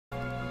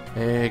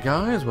Hey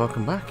guys,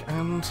 welcome back,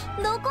 and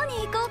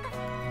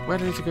where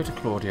do I need to go to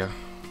Claudia?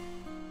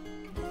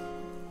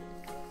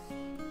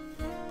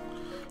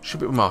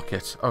 Should be at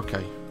market,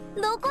 okay.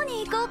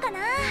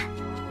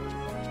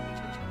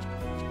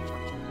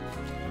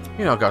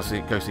 You know, go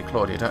see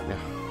Claudia, don't you?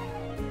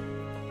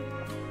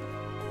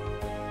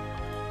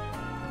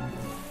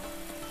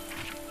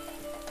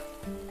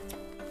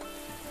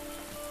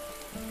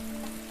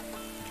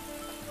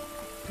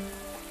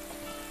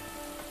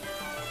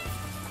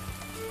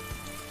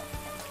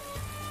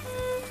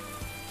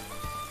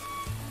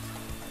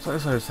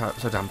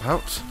 So damp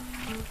out.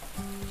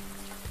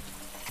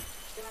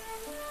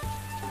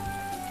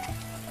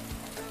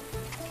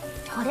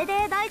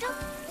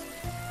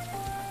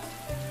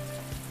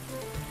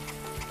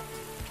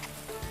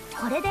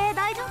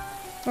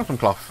 Oh, some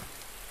cloth.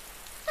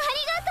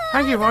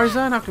 Thank you,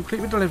 Ryza. Now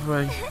complete with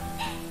delivery.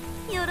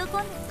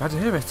 Glad to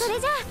hear it.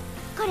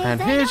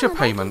 And here's your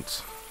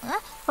payment. I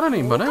don't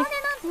need money. I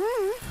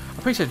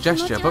appreciate the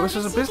gesture, but this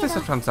is a business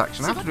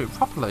transaction. I have to do it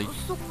properly.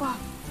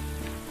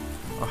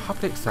 I'll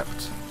happily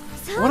accept.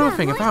 One other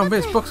thing, I found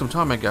this book some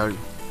time ago.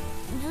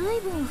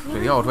 It's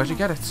really odd. Where'd you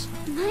get it?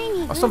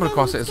 I stumbled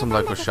across it in some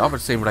local shop.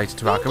 It seemed related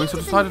to alchemy, so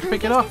I decided to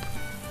pick it up.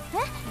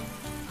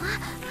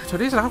 So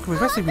it is an alchemy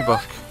recipe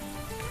book.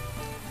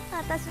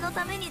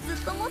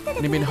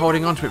 And you've been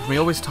holding on to it for me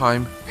all this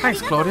time. Thanks,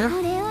 Claudia.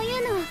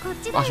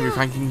 I should be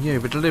thanking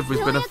you, but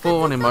delivery's been a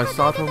thorn in my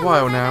side for a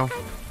while now.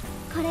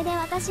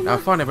 Now I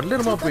finally have a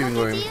little more breathing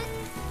room.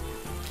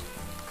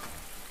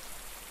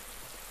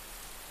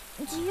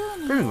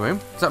 Breathing room?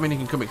 Does that mean you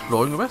can come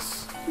exploring with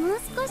us?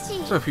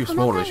 There are a few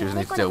smaller issues I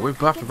need to deal with,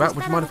 but after that,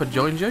 would you mind if I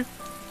joined you?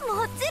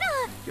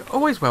 You're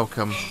always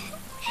welcome.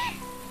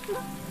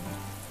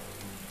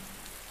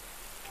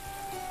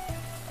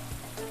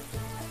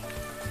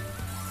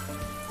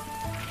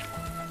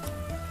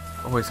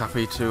 Always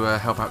happy to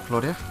help out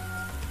Claudia.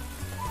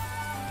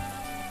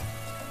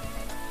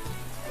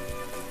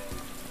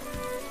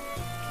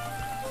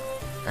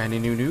 Any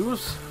new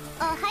news?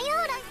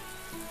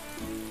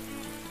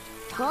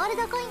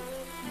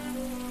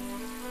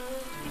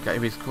 Get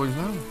these coins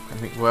now.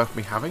 Anything worth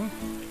me having?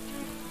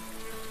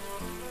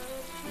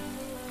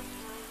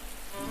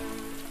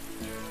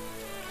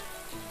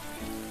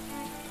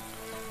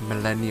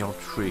 Millennial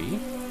tree.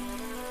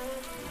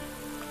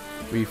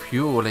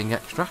 Refueling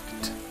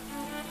extract.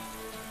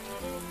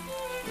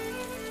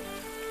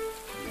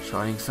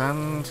 Shining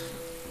sand.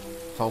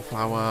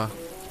 Soulflower.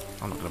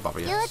 I'm not going to bother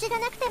you.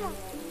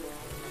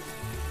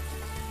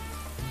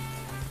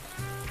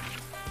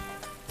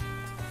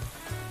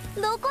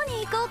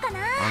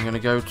 I'm going to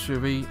go to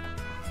the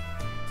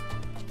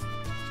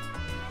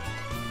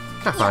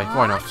cafe,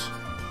 why not?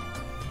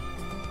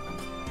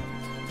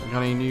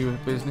 Got any new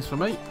business for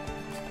me?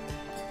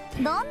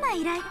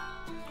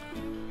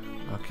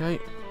 Okay,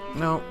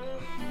 no.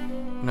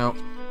 No.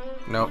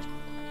 No.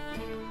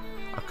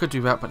 I could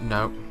do that, but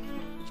no.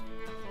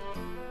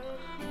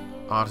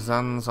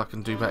 Artisans, I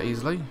can do that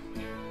easily.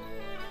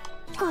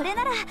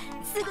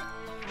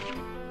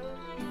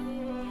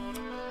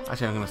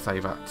 Actually, I'm going to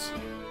save that.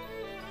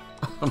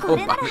 More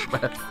bandit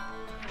breath.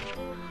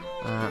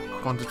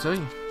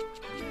 Quantity.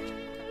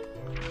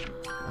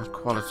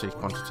 Quality,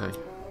 quantity.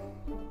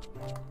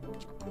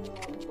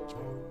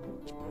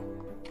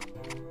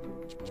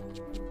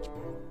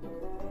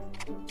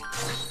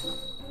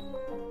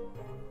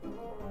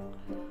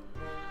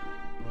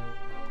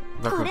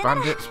 Local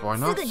bandits, why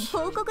not?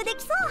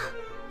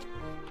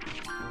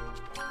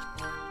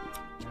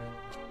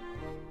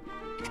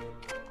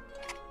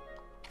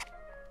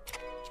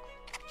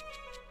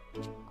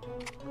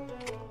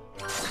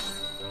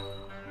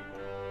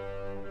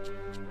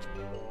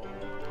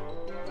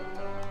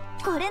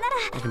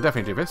 I can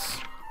definitely do this.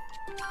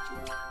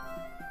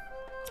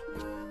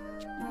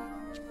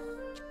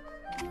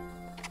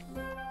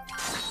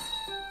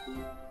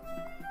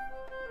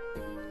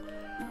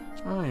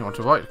 Oh, you want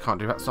to write? Can't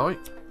do that, sorry.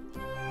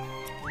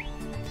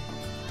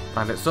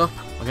 Bandits up.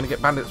 I'm going to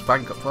get bandits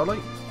bank up early.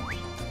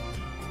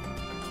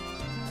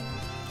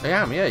 I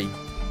am, yay.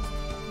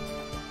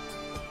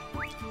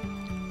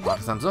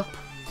 Artisans up.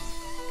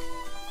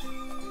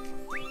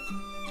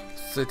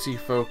 City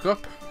folk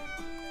up.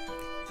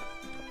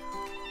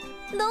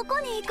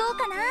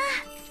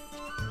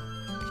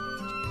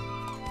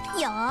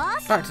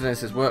 Back to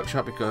Dennis's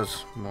workshop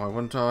because why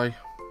wouldn't I?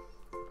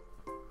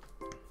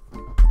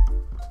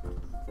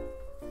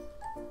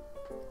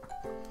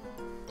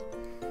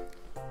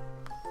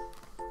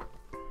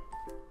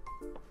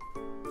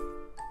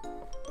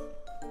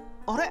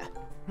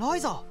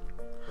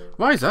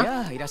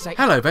 Ryza?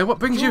 Hello there, what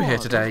brings you here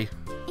today?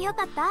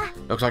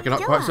 Looks like you're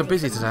not quite so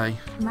busy today.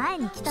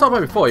 Stop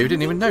by before you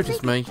didn't even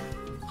notice me.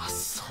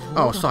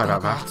 Oh, sorry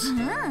about that.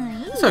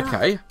 It's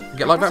okay. I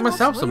get like that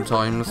myself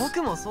sometimes.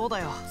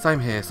 Same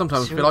here.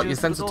 Sometimes I feel like your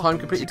sense of time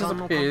completely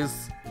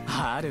disappears.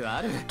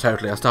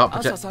 Totally. I start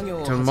projecting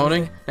in the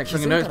morning. Next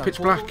thing you know, it's pitch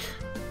black.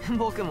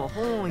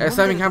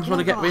 Saving camps want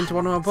to get me into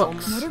one of my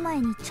books.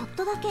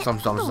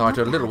 Sometimes I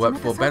do a little work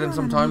before bed, and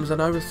sometimes I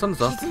know the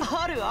sun's up.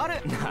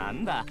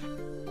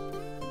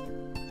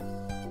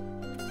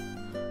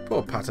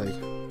 Poor Patty.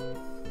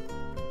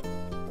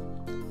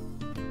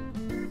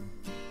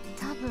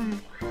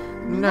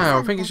 No,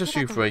 I think it's just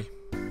you three.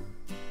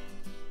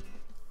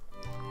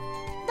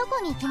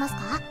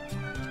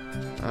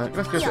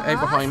 Let's go to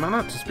Abraham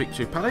Manor to speak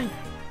to Patty.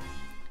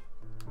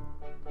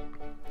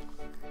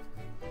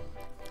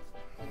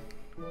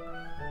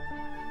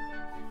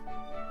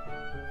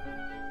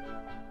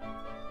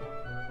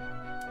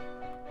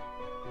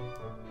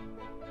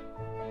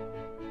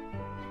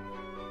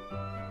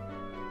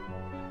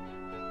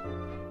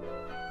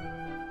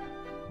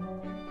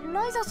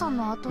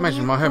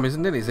 Imagine my home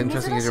isn't nearly as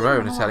interesting as your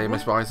own, Atelier,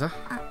 Miss Ryza.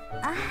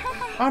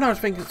 Oh no, I was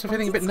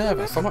feeling a bit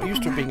nervous. I'm not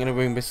used to being in a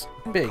room this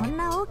big.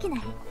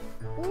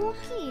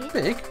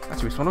 Big?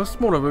 That's one of the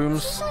smaller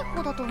rooms.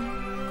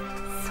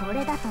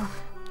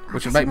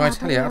 Which would make my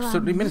atelier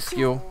absolutely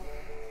minuscule.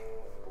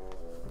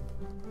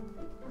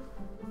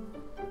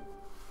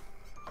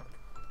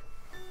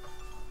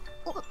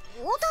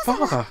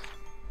 Father!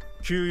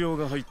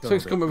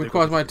 Something's come that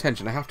requires my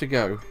attention. I have to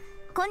go.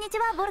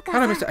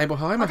 Hello, Mr.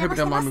 Abelheim. I hope you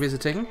don't mind me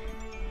visiting.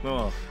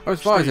 I was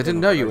advised I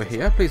didn't know you were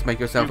here. Please make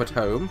yourself at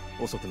home.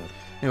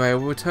 Anyway, I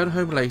will return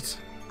home late.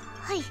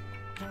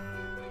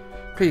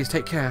 Please,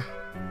 take care.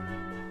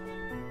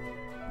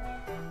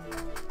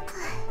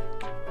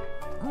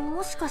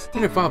 You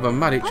and your father are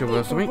mad at each other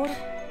or something?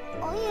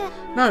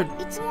 No,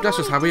 that's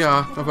just how we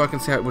are, although I can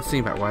see how it would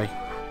seem that way.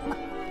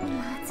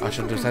 I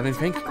shouldn't have said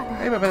anything.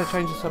 Maybe I better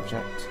change the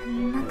subject.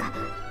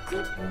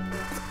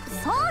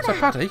 So,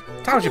 Paddy,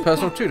 that was your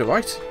personal tutor,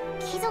 right?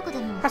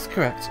 That's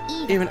correct.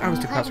 Even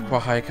aristocrats require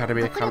high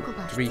academy to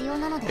be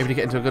able to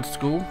get into a good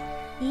school.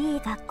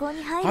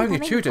 Hiring a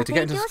tutor to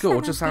get into school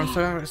just sounds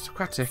so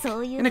aristocratic.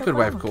 In a good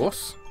way, of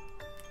course.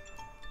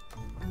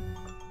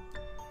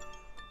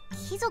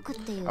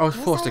 I was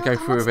forced to go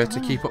through with it to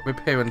keep up with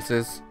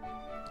appearances.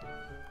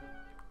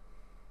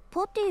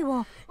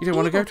 You don't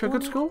want to go to a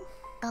good school?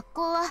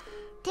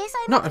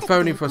 Not if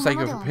only for the sake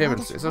of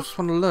appearances. I just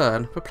want to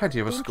learn for plenty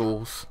of other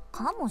schools.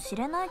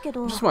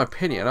 Just my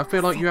opinion. I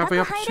feel like you have the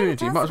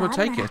opportunity. You might as well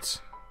take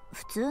it.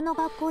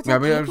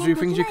 Maybe there do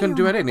things you couldn't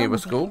do at any other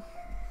school.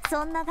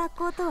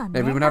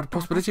 Never even had the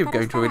possibility of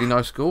going to a really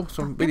nice school,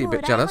 so I'm really a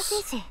bit jealous.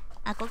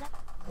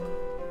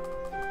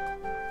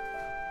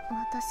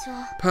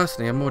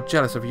 Personally, I'm more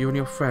jealous of you and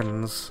your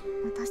friends.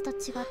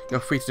 You're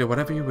free to do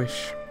whatever you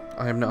wish.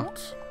 I am not.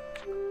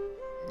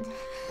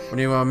 When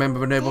you are a member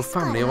of a noble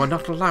family, you are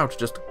not allowed to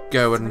just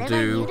go and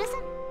do.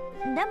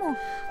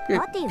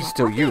 You're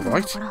still you,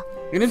 right? You're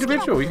an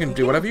individual, you can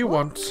do whatever you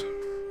want.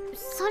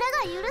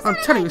 I'm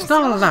telling you, it's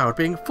not allowed.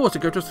 Being forced to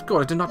go to a school,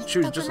 I did not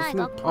choose just a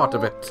small part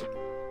of it.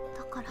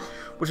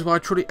 Which is why I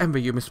truly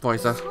envy you, Miss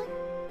Ryza.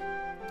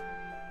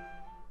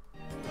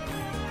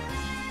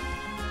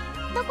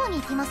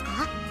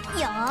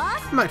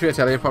 Back to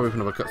Atelier, probably for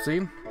another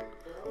cutscene.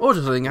 Or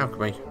just learning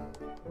alchemy.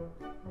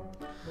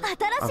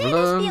 I've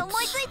learned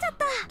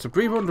to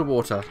breathe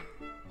underwater.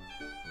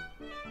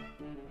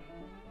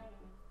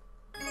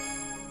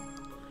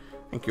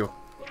 Thank you.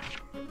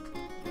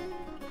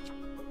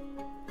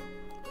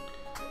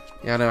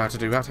 Yeah, I know how to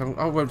do that.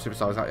 I won't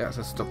supersize that yet.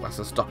 That's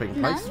a stopping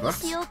place for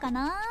that.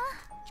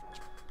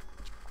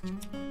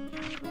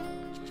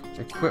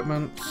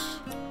 Equipment.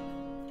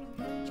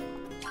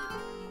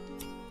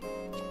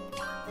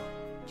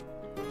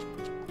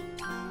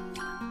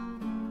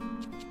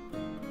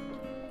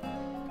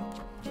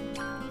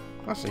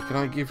 Actually, can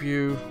I give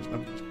you a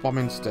bomb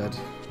instead?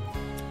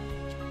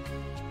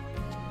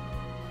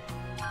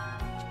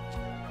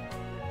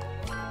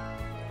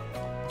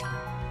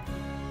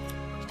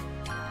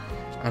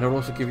 And I'll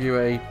also give you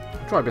a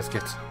dry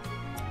biscuit.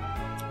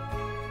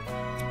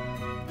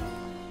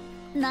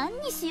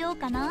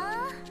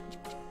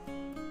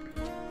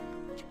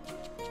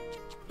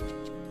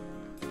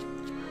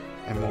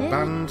 Emerald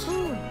band.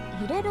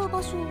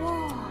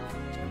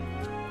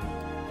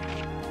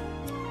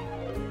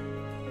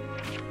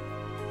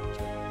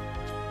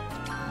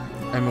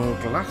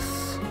 Emerald glass.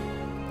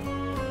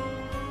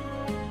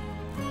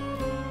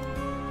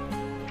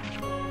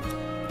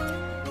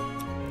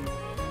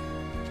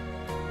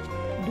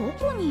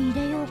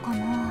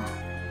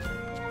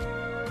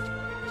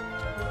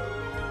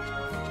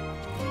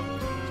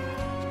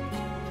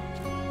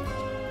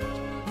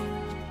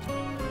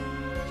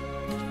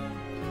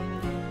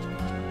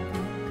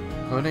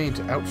 I need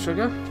out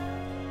sugar.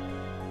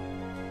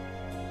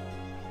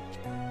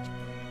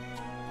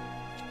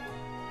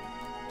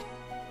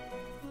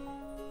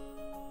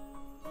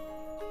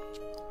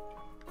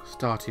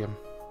 Startium.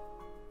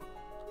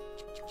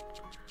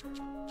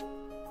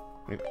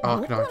 Need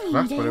Arcanite for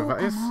that, whatever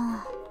that is.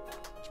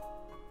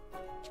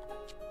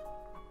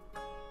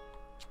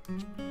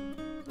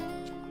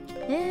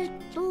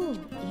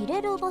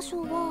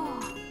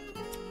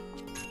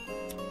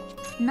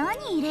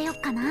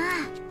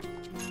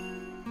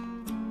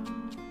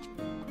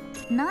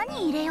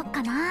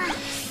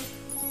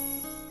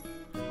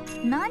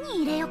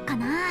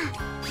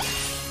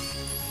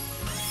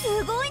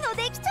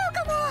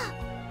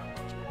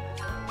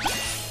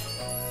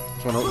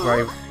 Just want to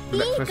upgrade the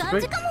next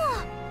recipe.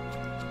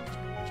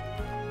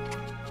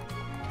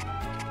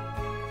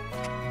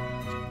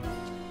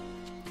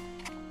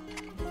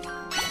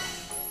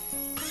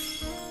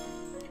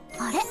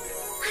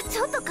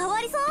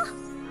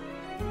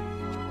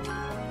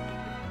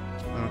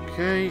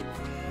 Okay.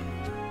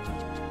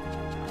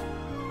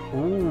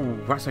 Ooh,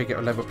 that's how you get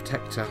a level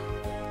protector.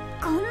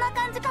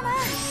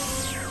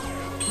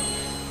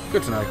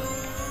 Good to know.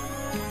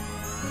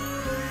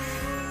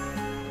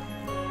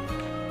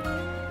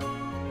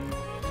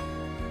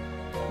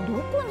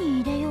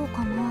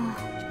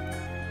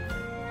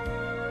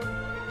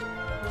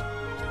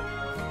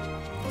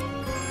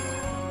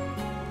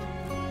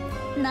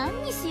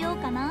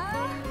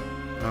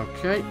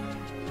 Okay.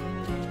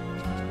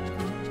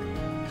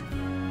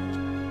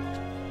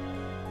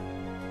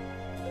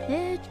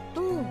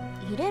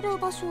 入れる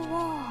場所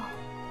は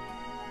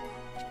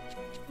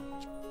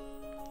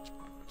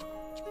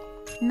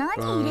何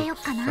入れよっ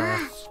かな。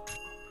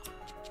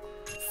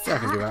さ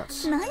あ、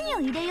何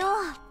を入れよう。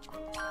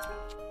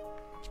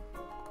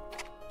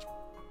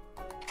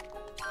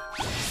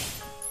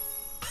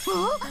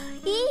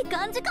お、いい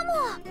感じかも。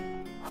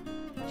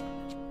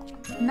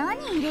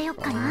何入れよっ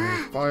かな。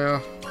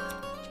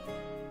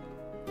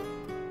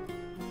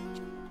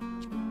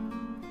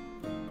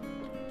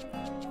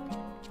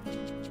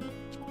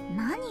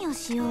何を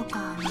しようか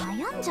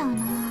悩んじゃう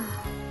な。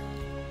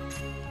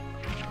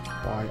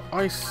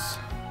Ice.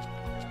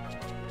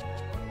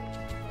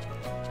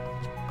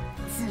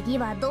 次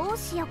はどう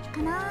しよっ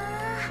かな。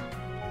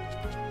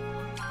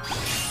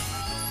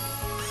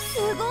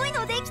すごい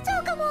のできちゃ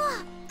うかも。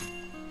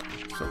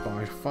So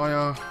by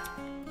fire.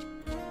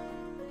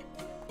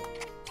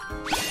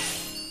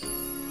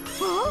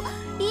 お、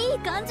いい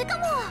感じか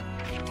も。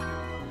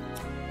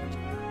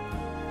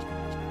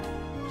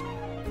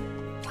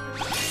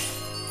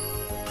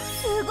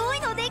すごい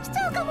のできち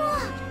ゃうかも。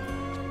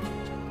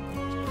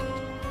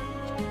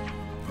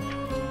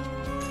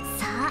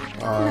さ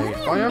あ、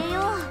何を入れ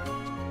よう。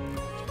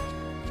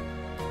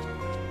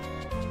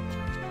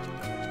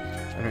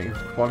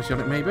Quality on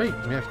it, maybe.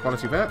 Yeah,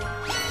 quality bet.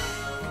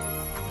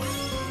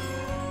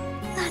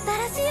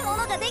 新しいも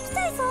のができち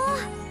ゃいそう。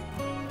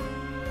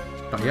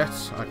Not yet.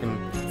 I can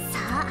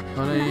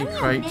honey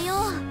create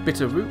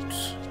bitter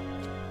roots.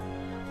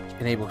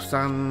 Enable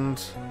sand.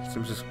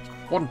 Synthesis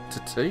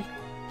quantity.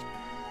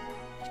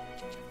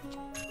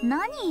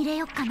 何入れ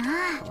よっかな。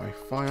By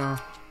fire.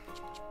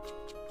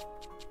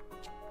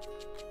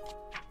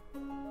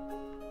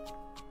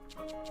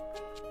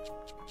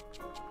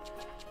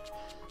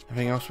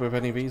 Anything else with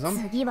any of these on?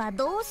 次は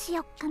どうし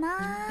よっかな。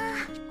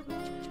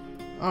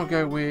I'll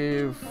go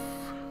with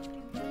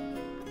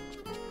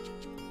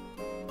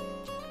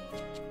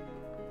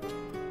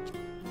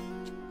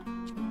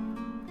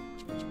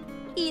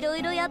いろ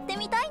いろやって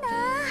みたいな。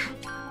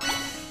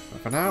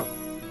for now.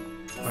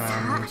 さ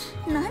あ、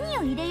何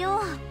を入れ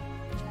よう。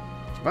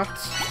 That.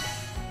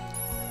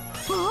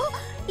 お、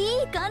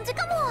いい感じ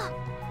か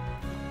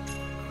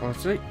も。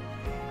 Quality.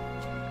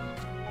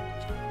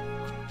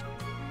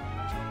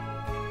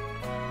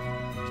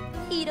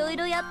 いろい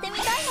ろやってみ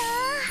たいな。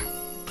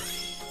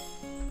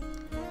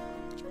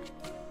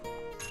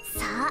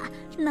さあ、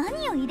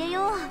何を入れ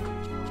よう。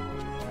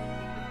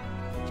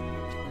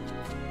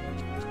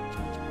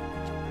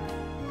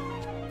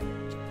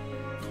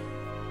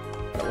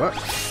That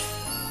works.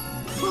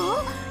 お、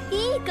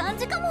いい感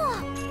じかも。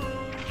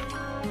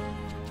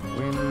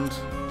 Wind.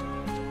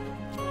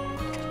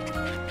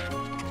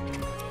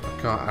 I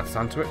can't add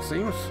sand to it, it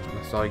seems,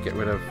 unless I get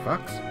rid of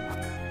that.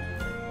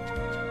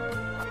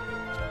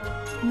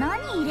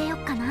 何入れよっ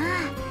かな。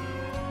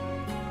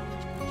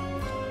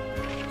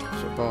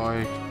 So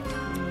by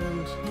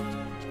wind.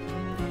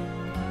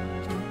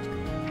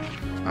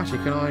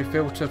 Actually, can I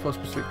filter for a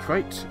specific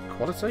trait?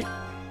 Quality?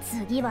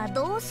 次は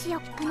どうしよ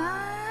っかな。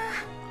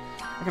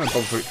 I'm gonna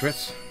bomb fruit to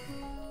it.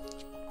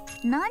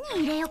 何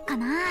入れよっか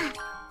な。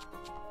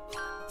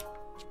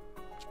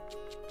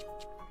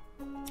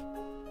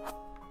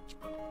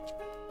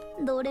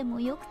どれも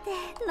よくて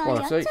悩ん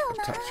じゃ Quality, う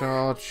な。 attack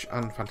charge,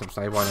 and phantom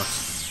stay. Why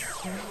not?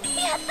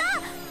 やった、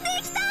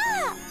できた。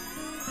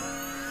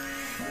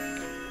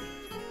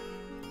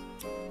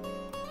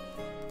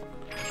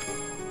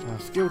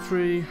Skill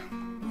tree.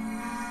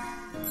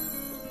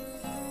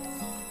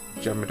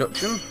 Gem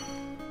reduction.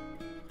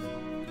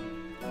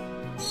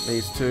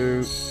 Leads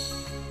to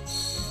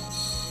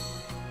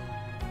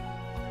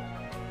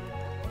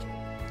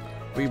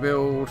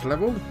rebuild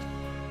level.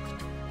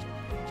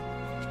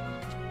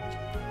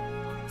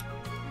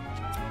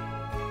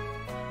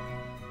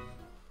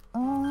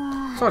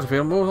 Starting to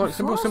feel more like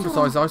simple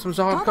synthesized items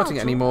aren't cutting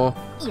it anymore.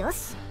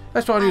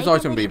 Let's try and use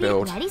item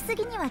rebuild.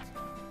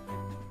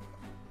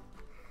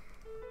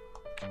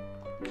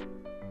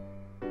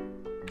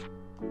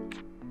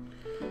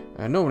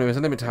 Normally there's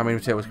a limit to how many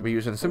materials can be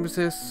used in the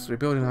synthesis.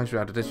 Rebuilding has to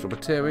add additional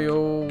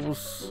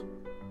materials.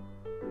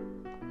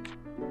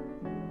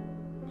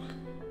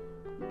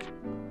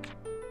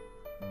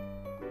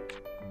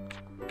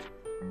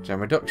 Gem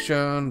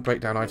reduction,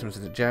 break down items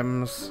into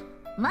gems.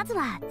 まず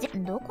は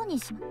どこに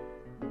しま。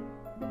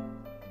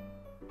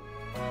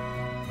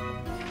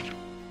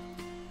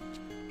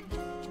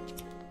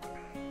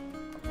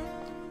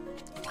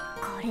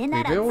これ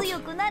なら強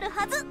くなる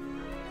はず。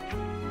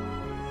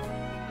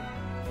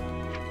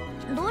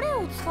どれ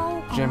を使お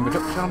うかな。 Gem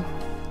reduction.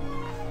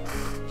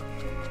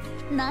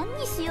 何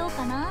にしよう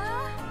かな。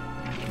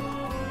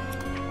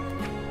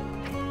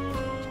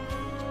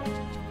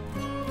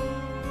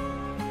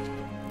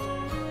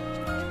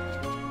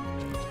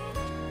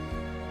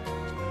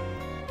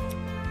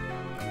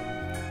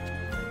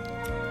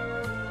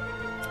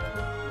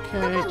ど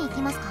こに行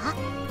きますか？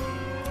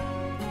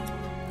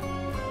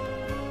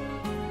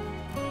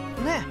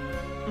ね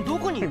え、ど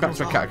こに I 行 think くの that's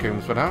the か？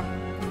 catacombs for now.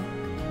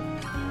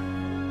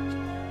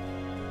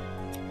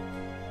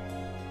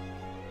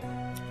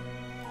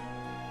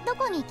 ど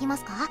こに行きま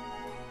すか？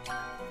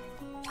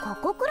こ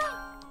こくらい。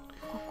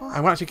ここ。 I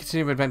will actually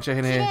continue the adventure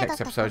in here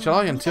next episode, shall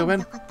I? Until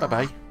then, bye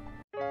bye.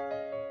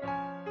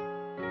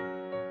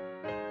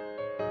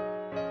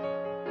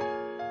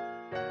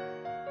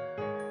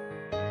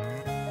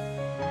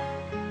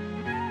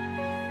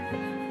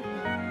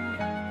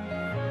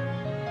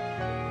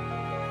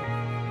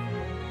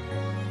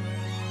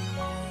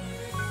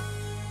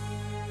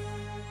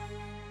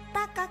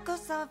 高く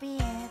そびえ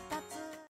立つ